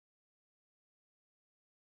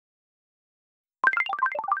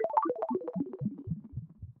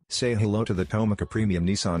Say hello to the Tomica Premium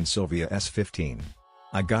Nissan Silvia S15.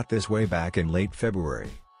 I got this way back in late February.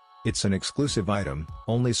 It's an exclusive item,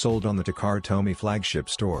 only sold on the Tomica flagship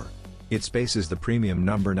store. It spaces the premium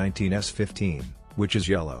number 19 S15, which is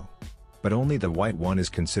yellow. But only the white one is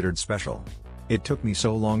considered special. It took me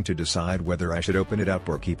so long to decide whether I should open it up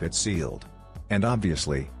or keep it sealed. And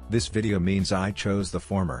obviously, this video means I chose the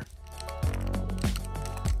former.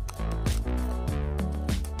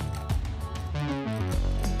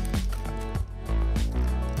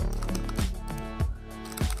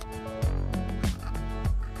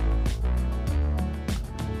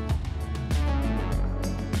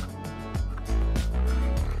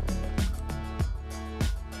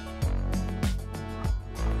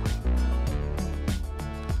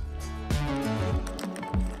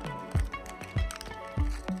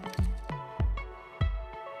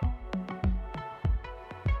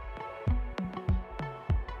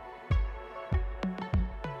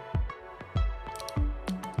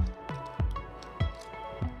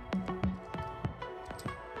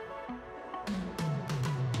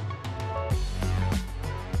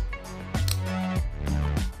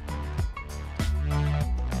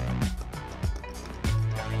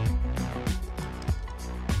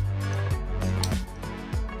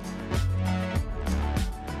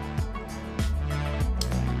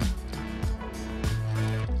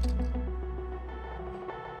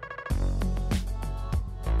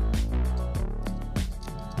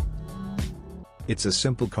 It's a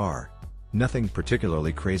simple car. Nothing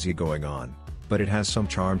particularly crazy going on, but it has some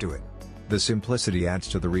charm to it. The simplicity adds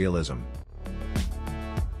to the realism.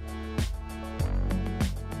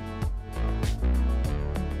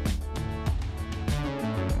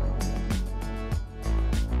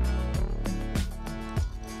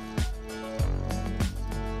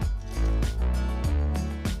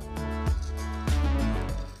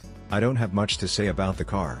 I don't have much to say about the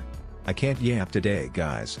car. I can't yap today,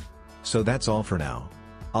 guys. So that's all for now.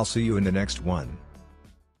 I'll see you in the next one.